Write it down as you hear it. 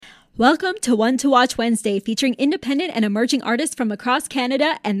Welcome to One to Watch Wednesday, featuring independent and emerging artists from across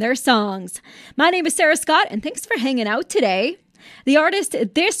Canada and their songs. My name is Sarah Scott, and thanks for hanging out today. The artist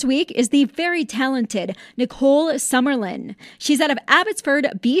this week is the very talented Nicole Summerlin. She's out of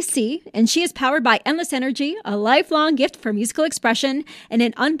Abbotsford, BC, and she is powered by endless energy, a lifelong gift for musical expression, and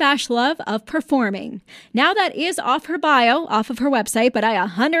an unabashed love of performing. Now that is off her bio, off of her website, but I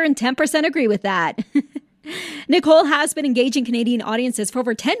 110% agree with that. Nicole has been engaging Canadian audiences for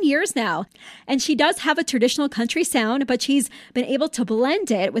over 10 years now, and she does have a traditional country sound, but she's been able to blend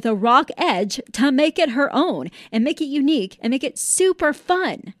it with a rock edge to make it her own and make it unique and make it super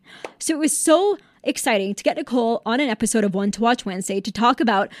fun. So it was so exciting to get Nicole on an episode of One to Watch Wednesday to talk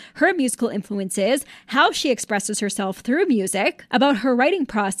about her musical influences, how she expresses herself through music, about her writing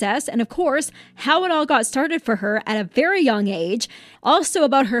process, and of course, how it all got started for her at a very young age. Also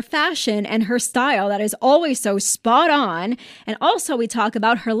about her fashion and her style that is always so spot on. And also we talk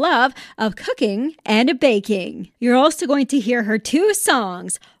about her love of cooking and baking. You're also going to hear her two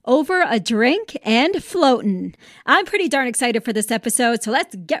songs, Over a Drink and Floatin'. I'm pretty darn excited for this episode, so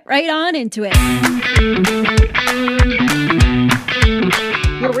let's get right on into it.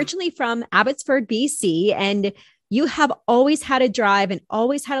 You're originally from Abbotsford, BC, and you have always had a drive and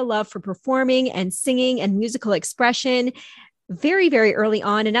always had a love for performing and singing and musical expression very, very early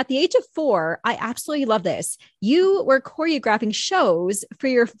on. And at the age of 4, I absolutely love this. You were choreographing shows for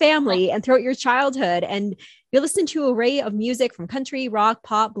your family and throughout your childhood, and you listened to an array of music from country, rock,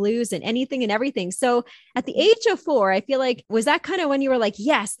 pop, blues, and anything and everything. So at the age of 4, I feel like, was that kind of when you were like,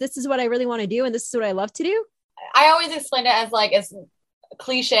 yes, this is what I really want to do, and this is what I love to do? I always explain it as like, as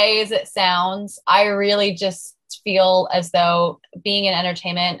cliche as it sounds, I really just feel as though being in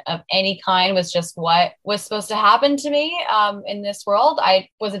entertainment of any kind was just what was supposed to happen to me in this world. I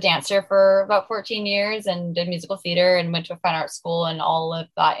was a dancer for about 14 years and did musical theater and went to a fine art school and all of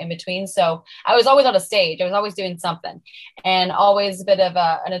that in between. So I was always on a stage. I was always doing something and always a bit of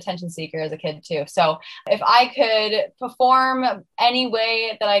an attention seeker as a kid too. So if I could perform any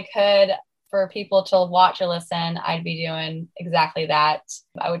way that I could for people to watch or listen, I'd be doing exactly that.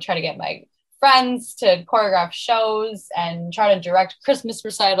 I would try to get my friends to choreograph shows and try to direct Christmas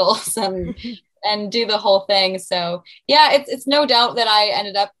recitals and do the whole thing. So yeah, it's no doubt that I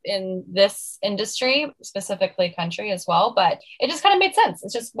ended up in this industry, specifically country as well, but it just kind of made sense.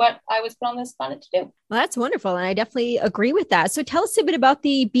 It's just what I was put on this planet to do. Well, that's wonderful. And I definitely agree with that. So tell us a bit about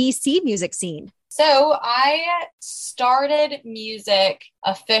the BC music scene. So I started music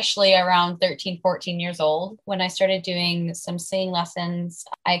officially around 13, 14 years old. When I started doing some singing lessons,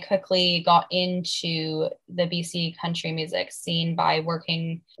 I quickly got into the BC country music scene by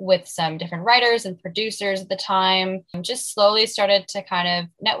working with some different writers and producers at the time. Just slowly started to kind of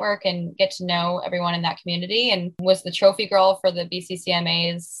network and get to know everyone in that community, and was the trophy girl for the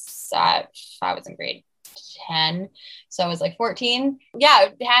BCCMAs. I was in grade 10. So I was like 14. Yeah,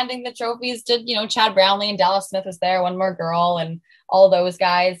 handing the trophies to, Chad Brownlee and Dallas Smith was there, One More Girl, and all those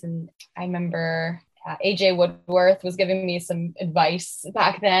guys. And I remember AJ Woodworth was giving me some advice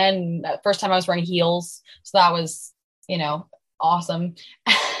back then. First time I was wearing heels. So that was, awesome.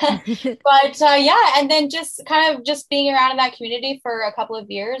 But yeah, and then just kind of just being around in that community for a couple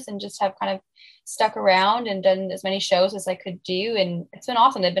of years and just have kind of stuck around and done as many shows as I could do. And it's been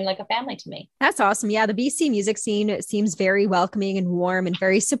awesome. They've been like a family to me. That's awesome. Yeah. The BC music scene seems very welcoming and warm and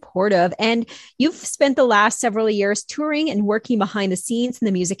very supportive. And you've spent the last several years touring and working behind the scenes in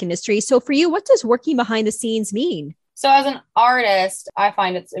the music industry. So for you, what does working behind the scenes mean? So as an artist, I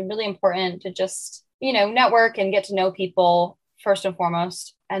find it's really important to just, network and get to know people first and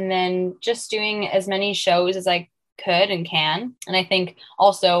foremost, and then just doing as many shows as I could and can. And I think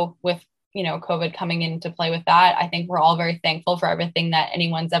also with COVID coming into play with that, I think we're all very thankful for everything that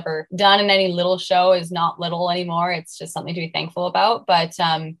anyone's ever done. And any little show is not little anymore. It's just something to be thankful about. But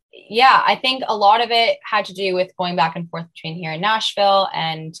yeah, I think a lot of it had to do with going back and forth between here in Nashville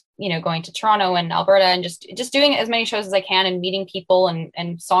and, going to Toronto and Alberta and just doing as many shows as I can and meeting people and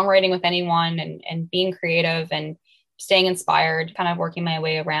songwriting with anyone and being creative and staying inspired, kind of working my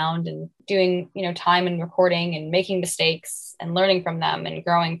way around and doing, time and recording and making mistakes and learning from them and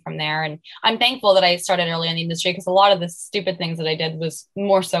growing from there. And I'm thankful that I started early in the industry because a lot of the stupid things that I did was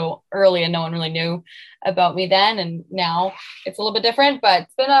more so early and no one really knew about me then. And now it's a little bit different, but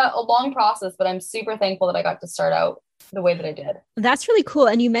it's been a long process, but I'm super thankful that I got to start out the way that I did. That's really cool.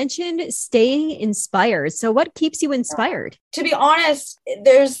 And you mentioned staying inspired. So what keeps you inspired? To be honest,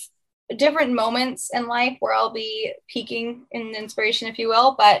 there's different moments in life where I'll be peaking in inspiration, if you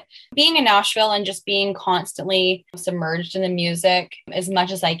will. But being in Nashville and just being constantly submerged in the music as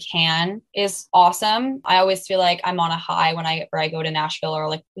much as I can is awesome. I always feel like I'm on a high when I go to Nashville or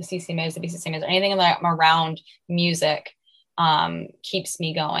like the CCMAs, the BCCMAs, or anything that I'm around music keeps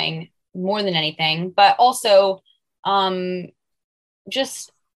me going more than anything. But also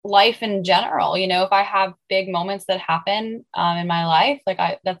just life in general, you know, if I have big moments that happen in my life, like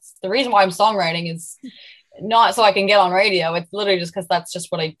that's the reason why I'm songwriting, is not so I can get on radio. It's literally just because that's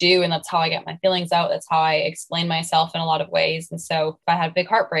just what I do. And that's how I get my feelings out. That's how I explain myself in a lot of ways. And so if I had a big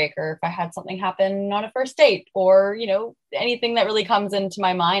heartbreak, or if I had something happen on a first date, or, you know, anything that really comes into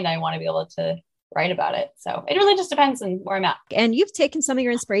my mind, I want to be able to write about it. So it really just depends on where I'm at. And you've taken some of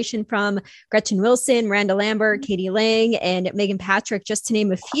your inspiration from Gretchen Wilson, Miranda Lambert, Katie Lang, and Megan Patrick, just to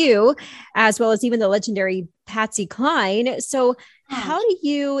name a few, as well as even the legendary Patsy Cline. So how do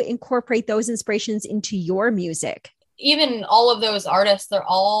you incorporate those inspirations into your music? Even all of those artists, they're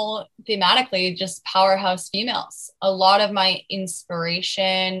all thematically just powerhouse females. A lot of my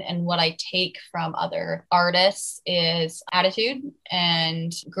inspiration and what I take from other artists is attitude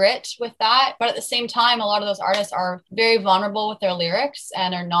and grit with that. But at the same time, a lot of those artists are very vulnerable with their lyrics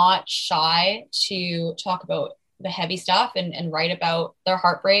and are not shy to talk about the heavy stuff and write about their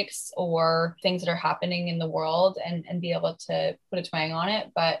heartbreaks or things that are happening in the world and be able to put a twang on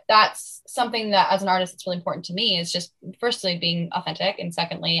it. But that's something that as an artist, it's really important to me, is just firstly being authentic. And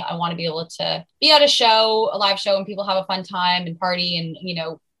secondly, I want to be able to be at a live show and people have a fun time and party and, you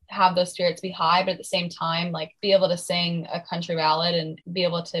know, have those spirits be high, but at the same time, like be able to sing a country ballad and be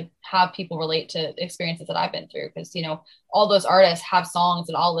able to have people relate to experiences that I've been through. Because, you know, all those artists have songs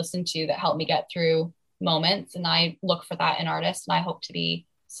that I'll listen to that help me get through moments, and I look for that in artists, and I hope to be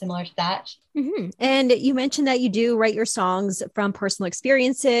similar to that. Mm-hmm. And you mentioned that you do write your songs from personal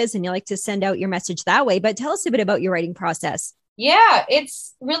experiences and you like to send out your message that way, but tell us a bit about your writing process. Yeah,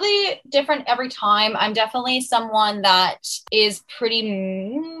 it's really different every time. I'm definitely someone that is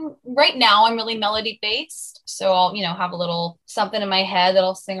right now I'm really melody based. So I'll, you know, have a little something in my head that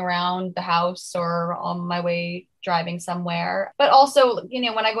I'll sing around the house or on my way driving somewhere. But also, you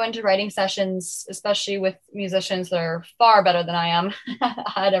know, when I go into writing sessions, especially with musicians that are far better than I am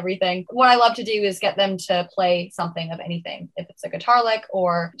at everything, what I love to do is get them to play something of anything. If it's a guitar lick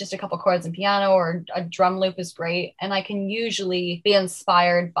or just a couple chords in piano or a drum loop is great. And I can usually be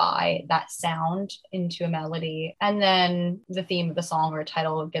inspired by that sound into a melody. And then the theme of the song or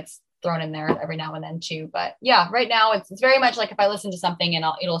title gets thrown in there every now and then too. But yeah, right now it's very much like if I listen to something and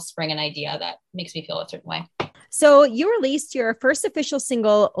it'll spring an idea that makes me feel a certain way. So you released your first official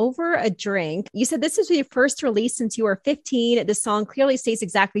single, Over a Drink. You said this is your first release since you were 15. The song clearly states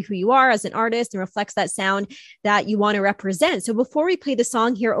exactly who you are as an artist and reflects that sound that you want to represent. So before we play the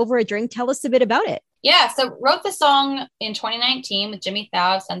song here, Over a Drink, tell us a bit about it. Yeah, so wrote the song in 2019 with Jimmy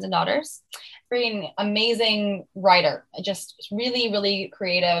Thao of Sons and Daughters. Freaking amazing writer, just really, really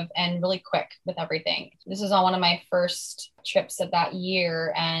creative and really quick with everything. This was on one of my first trips of that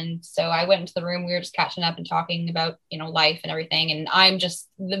year. And so I went into the room, we were just catching up and talking about, you know, life and everything. And I'm just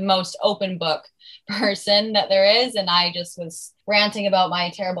the most open book person that there is. And I just was ranting about my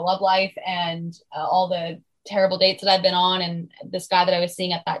terrible love life and all the terrible dates that I've been on. And this guy that I was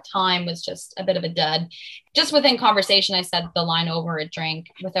seeing at that time was just a bit of a dud. Just within conversation, I said the line Over a Drink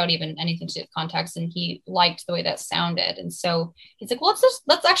without even anything to do with context. And he liked the way that sounded. And so he's like, well,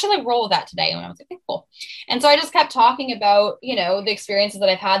 let's actually like roll with that today. And I was like, okay, cool. And so I just kept talking about, you know, the experiences that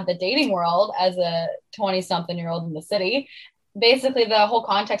I've had in the dating world as a 20-something-year-old in the city. Basically, the whole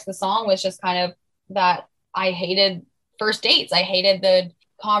context of the song was just kind of that I hated first dates. I hated the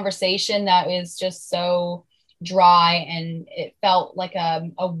conversation that was just so dry and it felt like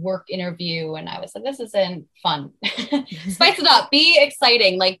a work interview. And I was like, this isn't fun. Spice it up, be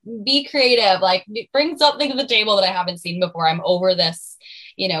exciting, like be creative, like bring something to the table that I haven't seen before. I'm over this,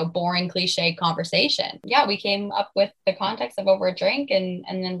 you know, boring cliche conversation. Yeah, we came up with the context of Over a Drink and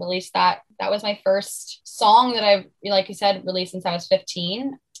then released that. That was my first song that I've, like you said, released since I was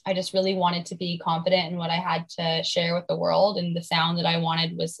 15. I just really wanted to be confident in what I had to share with the world, and the sound that I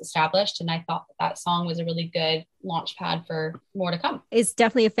wanted was established. And I thought that song was a really good launch pad for more to come. It's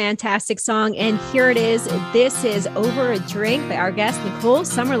definitely a fantastic song. And here it is. This is Over a Drink by our guest, Nicole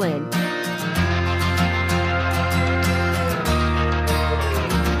Summerlin.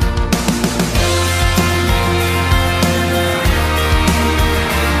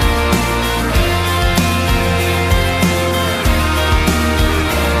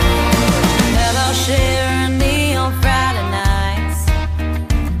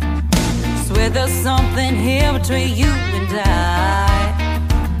 There's something here between you and I.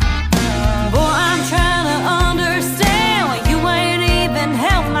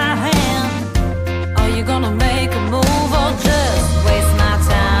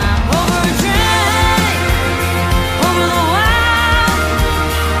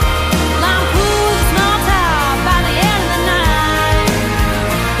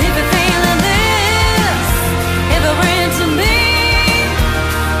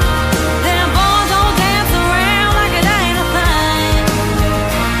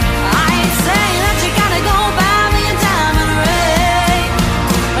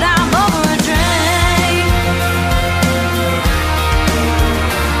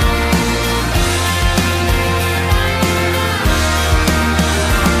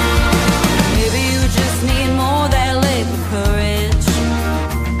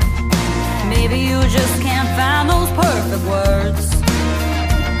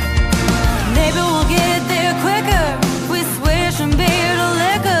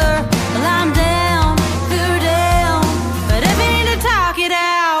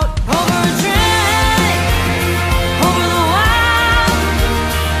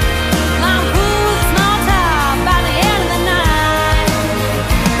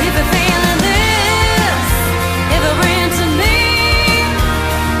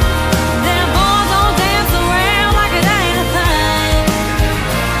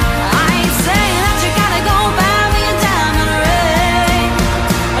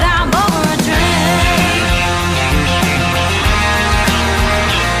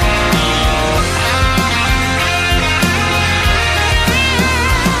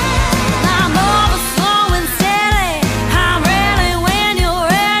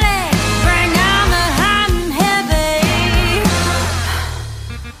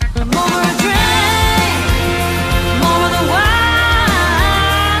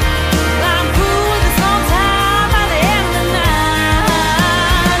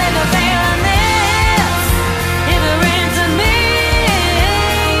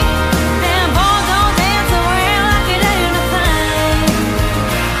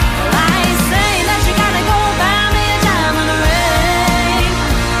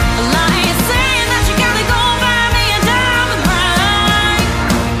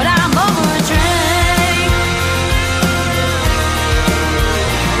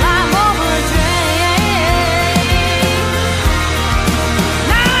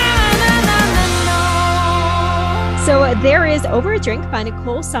 there is Over a Drink by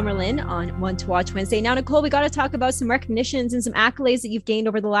Nicole Summerlin on One to Watch Wednesday. Now, Nicole, we got to talk about some recognitions and some accolades that you've gained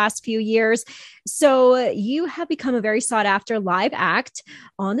over the last few years. So you have become a very sought after live act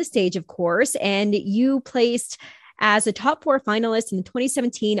on the stage, of course, and you placed as a top 4 finalist in the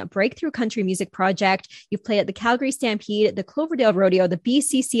 2017 Breakthrough Country Music Project. You've played at the Calgary Stampede, the Cloverdale Rodeo, the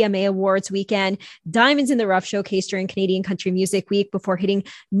BCCMA Awards weekend, Diamonds in the Rough showcase during Canadian Country Music Week before hitting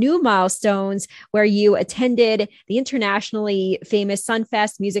new milestones where you attended the internationally famous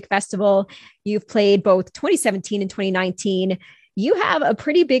Sunfest Music Festival. You've played both 2017 and 2019. You have a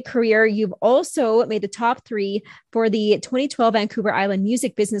pretty big career. You've also made the top 3 for the 2012 Vancouver Island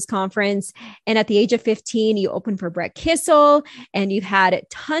Music Business Conference. And at the age of 15, you opened for Brett Kissel, and you've had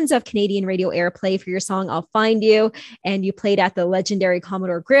tons of Canadian radio airplay for your song, I'll Find You. And you played at the legendary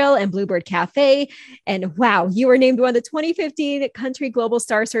Commodore Grill and Bluebird Cafe. And wow, you were named one of the 2015 Country Global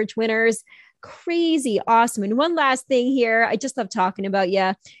Star Search winners. Crazy awesome. And one last thing here, I just love talking about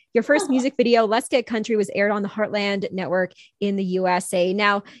you. Your first music video, Let's Get Country, was aired on the Heartland Network in the USA.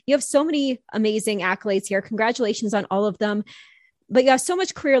 Now, you have so many amazing accolades here. Congratulations on all of them. But you have so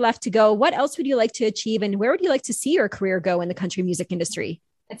much career left to go. What else would you like to achieve, and where would you like to see your career go in the country music industry?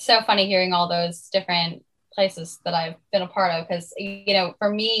 It's so funny hearing all those different places that I've been a part of, because, you know, for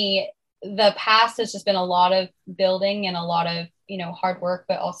me, the past has just been a lot of building and a lot of, you know, hard work,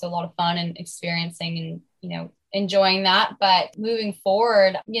 but also a lot of fun and experiencing and, you know, enjoying that. But moving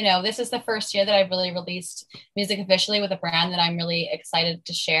forward, you know, this is the first year that I've really released music officially with a brand that I'm really excited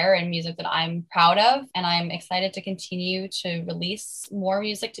to share, and music that I'm proud of. And I'm excited to continue to release more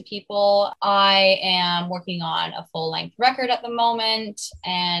music to people. I am working on a full length record at the moment,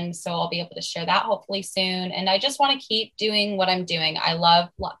 and so I'll be able to share that hopefully soon. And I just want to keep doing what I'm doing. I love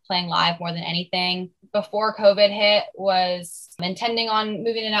playing live more than anything. Before COVID hit, was intending on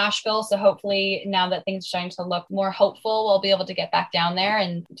moving to Nashville. So hopefully now that things are starting to look more hopeful, we'll be able to get back down there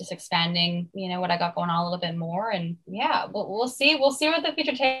and just expanding, you know, what I got going on a little bit more. And yeah, we'll see. We'll see where the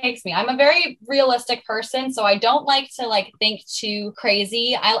future takes me. I'm a very realistic person, so I don't like to think too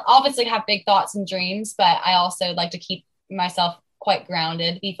crazy. I obviously have big thoughts and dreams, but I also like to keep myself quite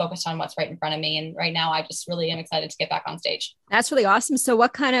grounded, be focused on what's right in front of me. And right now I just really am excited to get back on stage. That's really awesome. So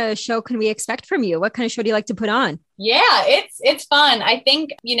what kind of show can we expect from you? What kind of show do you like to put on? Yeah, it's fun. I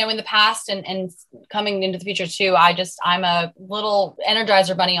think, you know, in the past and coming into the future too, I'm a little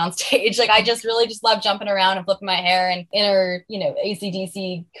Energizer bunny on stage. I just really just love jumping around and flipping my hair, and inner, you know,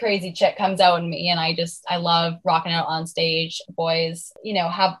 AC/DC crazy chick comes out in me. And I love rocking out on stage. Boys, you know,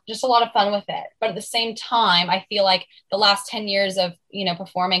 have just a lot of fun with it. But at the same time, I feel like the last 10 years of, you know,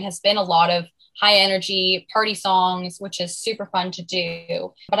 performing has been a lot of high energy party songs, which is super fun to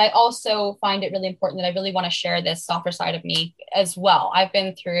do. But I also find it really important that I really want to share this softer side of me as well. I've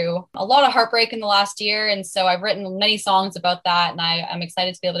been through a lot of heartbreak in the last year. And so I've written many songs about that. And I'm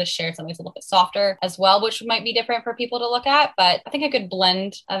excited to be able to share something that's a little bit softer as well, which might be different for people to look at. But I think a good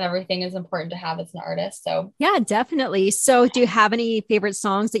blend of everything is important to have as an artist. So yeah, definitely. So do you have any favorite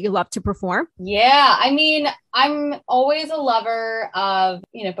songs that you love to perform? Yeah, I mean, I'm always a lover of,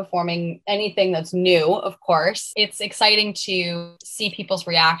 you know, performing anything that's new, of course. It's exciting to see people's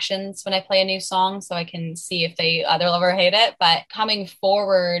reactions when I play a new song, so I can see if they either love or hate it. But coming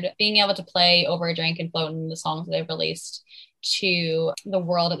forward, being able to play Over a Drink and Floatin', the songs that I've released to the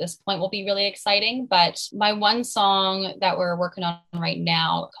world at this point, will be really exciting. But my one song that we're working on right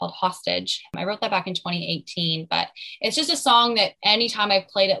now, called Hostage, I wrote that back in 2018, but it's just a song that anytime I've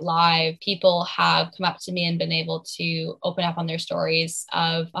played it live, people have come up to me and been able to open up on their stories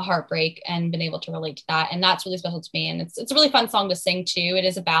of a heartbreak and been able to relate to that. And that's really special to me. And it's a really fun song to sing too. It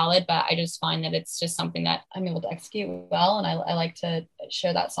is a ballad, but I just find that it's just something that I'm able to execute well. And I like to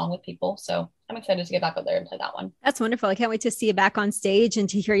share that song with people. So I'm excited to get back out there and play that one. That's wonderful. I can't wait to see you back on stage and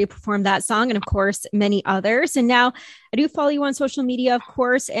to hear you perform that song, and of course, many others. And now I do follow you on social media, of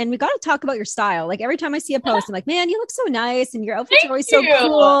course, and we got to talk about your style. Every time I see a post, I'm like, man, you look so nice, and your outfits are always so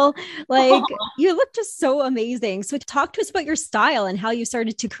cool. You look just so amazing. So talk to us about your style and how you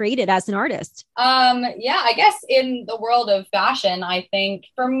started to create it as an artist. Yeah, I guess in the world of fashion, I think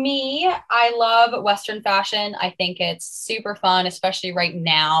for me, I love Western fashion. I think it's super fun, especially right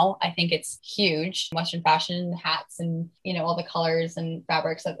now. I think it's huge. Western fashion, hats, and, you know, all the colors and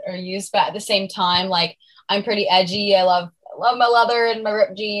fabrics that are used. But at the same time, I'm pretty edgy. I love love my leather and my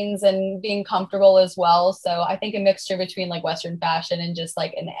ripped jeans and being comfortable as well. So I think a mixture between like Western fashion and just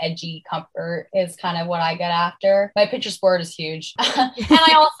like an edgy comfort is kind of what I get after. My Pinterest board is huge. And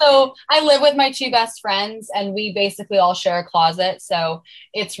I live with my 2 best friends and we basically all share a closet. So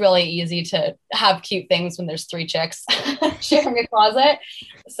it's really easy to have cute things when there's 3 chicks sharing a closet.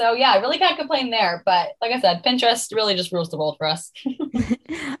 So yeah, I really can't complain there. But like I said, Pinterest really just rules the world for us.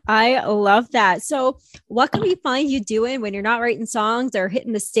 I love that. So what can we find you doing when you're not writing songs or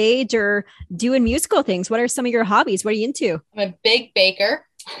hitting the stage or doing musical things? What are some of your hobbies? What are you into? I'm a big baker.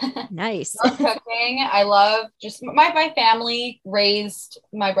 Nice. Love cooking. I love just my family raised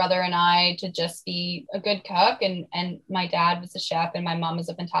my brother and I to just be a good cook, and my dad was a chef and my mom is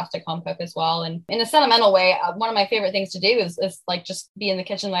a fantastic home cook as well. And in a sentimental way, one of my favorite things to do is like just be in the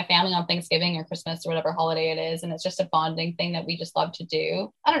kitchen with my family on Thanksgiving or Christmas or whatever holiday it is, and it's just a bonding thing that we just love to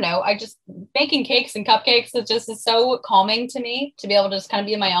do. I don't know, I just making cakes and cupcakes, it just is so calming to me to be able to just kind of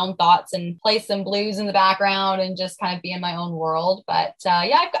be in my own thoughts and play some blues in the background and just kind of be in my own world. But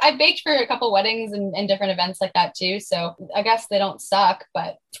yeah, I've baked for a couple weddings and different events like that too. So I guess they don't suck,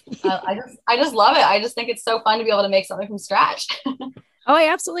 but I just love it. I just think it's so fun to be able to make something from scratch. Oh,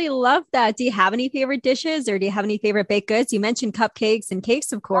 I absolutely love that. Do you have any favorite dishes or do you have any favorite baked goods? You mentioned cupcakes and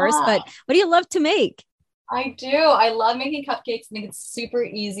cakes, of course, but what do you love to make? I do. I love making cupcakes. I think it's super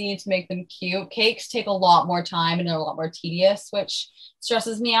easy to make them cute. Cakes take a lot more time and they're a lot more tedious, which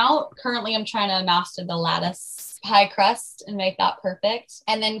stresses me out. Currently, I'm trying to master the lattice pie crust and make that perfect.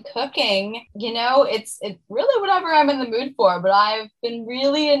 And then cooking, it's really whatever I'm in the mood for, but I've been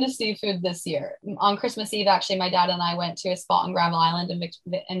really into seafood this year. On Christmas Eve, actually, my dad and I went to a spot on Granville Island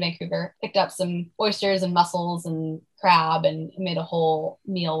in Vancouver, picked up some oysters and mussels and crab and made a whole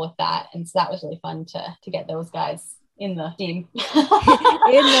meal with that. And so that was really fun to get those guys in the steam.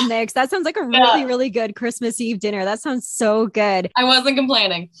 In the mix. That sounds like a really, really good Christmas Eve dinner. That sounds so good. I wasn't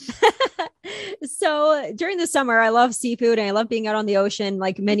complaining. So during the summer, I love seafood and I love being out on the ocean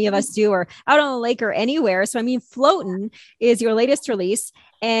like many of us do, or out on a lake or anywhere. So, I mean, Floatin' is your latest release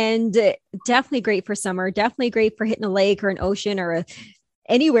and definitely great for summer, definitely great for hitting a lake or an ocean or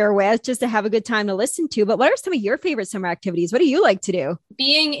anywhere with just to have a good time to listen to. But what are some of your favorite summer activities? What do you like to do?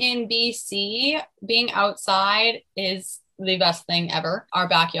 Being in BC, being outside is the best thing ever. Our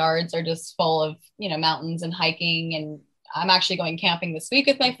backyards are just full of, mountains and hiking, and I'm actually going camping this week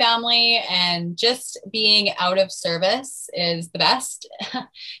with my family, and just being out of service is the best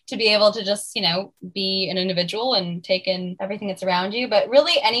to be able to just, be an individual and take in everything that's around you, but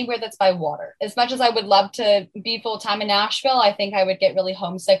really anywhere that's by water. As much as I would love to be full-time in Nashville, I think I would get really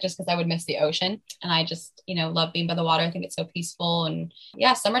homesick just because I would miss the ocean. And I just, love being by the water. I think it's so peaceful. And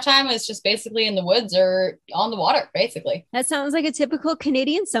yeah, summertime is just basically in the woods or on the water, basically. That sounds like a typical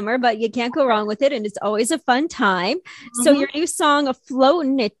Canadian summer, but you can't go wrong with it. And it's always a fun time. So your new song,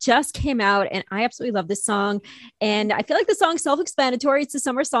 Floatin', it just came out and I absolutely love this song. And I feel like the song's self-explanatory. It's a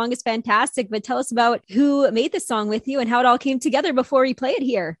summer song. It's fantastic. But tell us about who made the song with you and how it all came together before we play it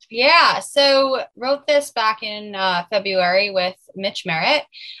here. Yeah. So wrote this back in February with Mitch Merritt,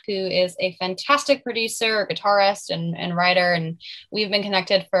 who is a fantastic producer, guitarist, and writer. And we've been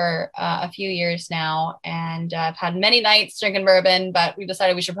connected for a few years now. And I've had many nights drinking bourbon, but we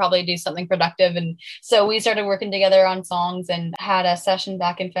decided we should probably do something productive. And so we started working together on songs and had a session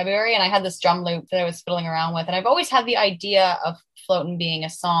back in February. And I had this drum loop that I was fiddling around with. And I've always had the idea of Floatin' being a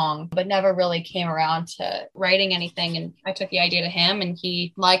song, but never really came around to writing anything. And I took the idea to him and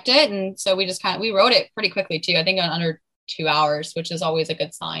he liked it. And so we wrote it pretty quickly too. I think in under 2 hours, which is always a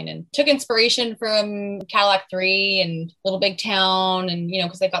good sign, and took inspiration from Cadillac 3 and Little Big Town, and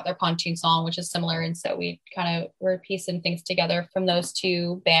because they've got their pontoon song, which is similar, and so we kind of were piecing things together from those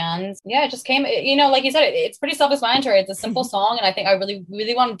 2 bands. Yeah, it just came, like you said, it's pretty self-explanatory. It's a simple song, and I think I really,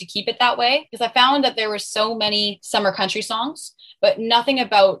 really wanted to keep it that way because I found that there were so many summer country songs, but nothing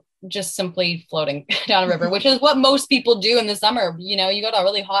about just simply floating down a river, which is what most people do in the summer. You go to a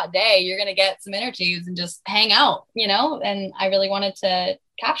really hot day, you're going to get some energies and just hang out, and I really wanted to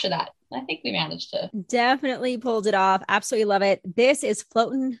capture that. I think we managed to. Definitely pulled it off. Absolutely love it. This is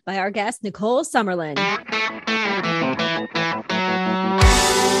Floatin' by our guest, Nicole Summerlin.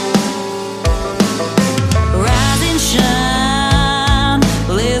 Rise and shine,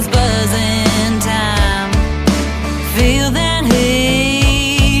 Liz buzzing time. Feel that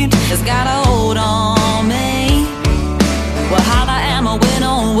heat has got a hold on me. Well, how I am, I went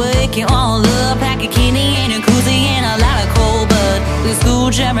on waking all up, pack a kidney and a koozie and a lot of cold blood. We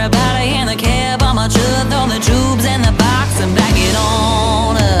scooch everybody in the cab on my truck, throw the tubes in the box and back it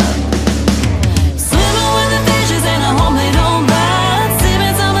on up. Swimming with the fishes and a home they don't bite.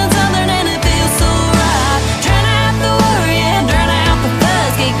 Sipping something southern and it feels so right. Trying to have to worry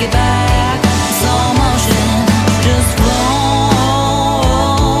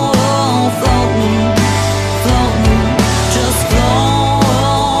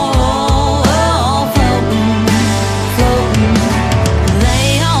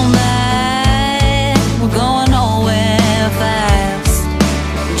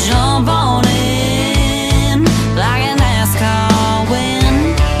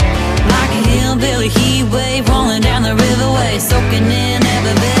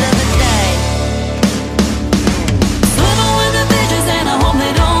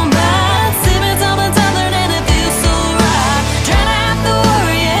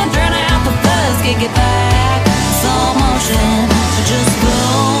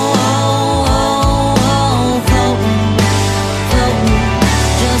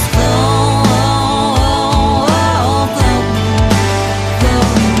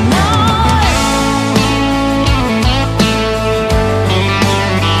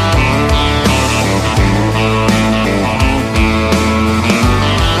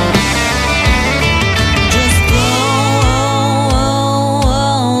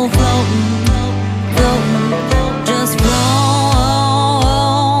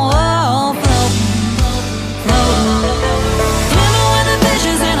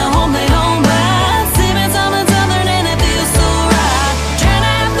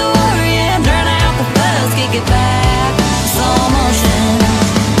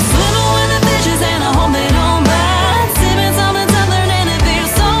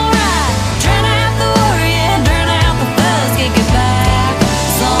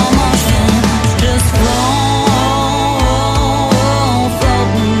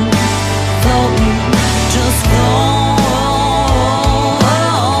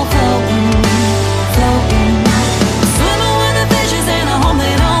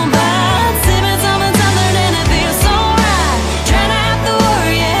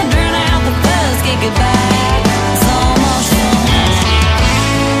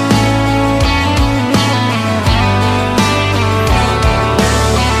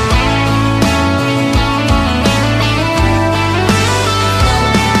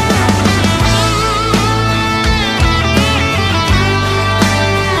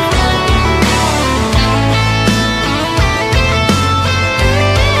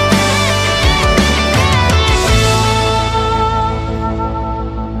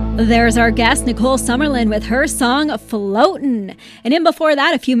There's our guest, Nicole Summerlin, with her song Floatin'. And in before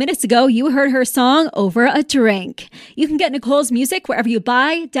that, a few minutes ago, you heard her song Over a Drink. You can get Nicole's music wherever you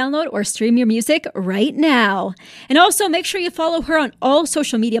buy, download, or stream your music right now. And also make sure you follow her on all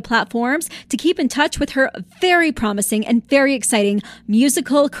social media platforms to keep in touch with her very promising and very exciting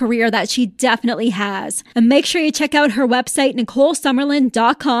musical career that she definitely has. And make sure you check out her website,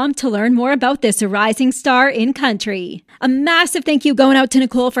 NicoleSummerlin.com, to learn more about this rising star in country. A massive thank you going out to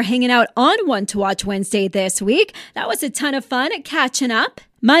Nicole for hanging out on One to Watch Wednesday this week. That was a ton of fun catching up.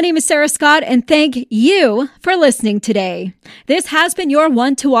 My name is Sarah Scott, and thank you for listening today. This has been your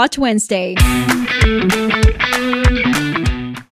One to Watch Wednesday.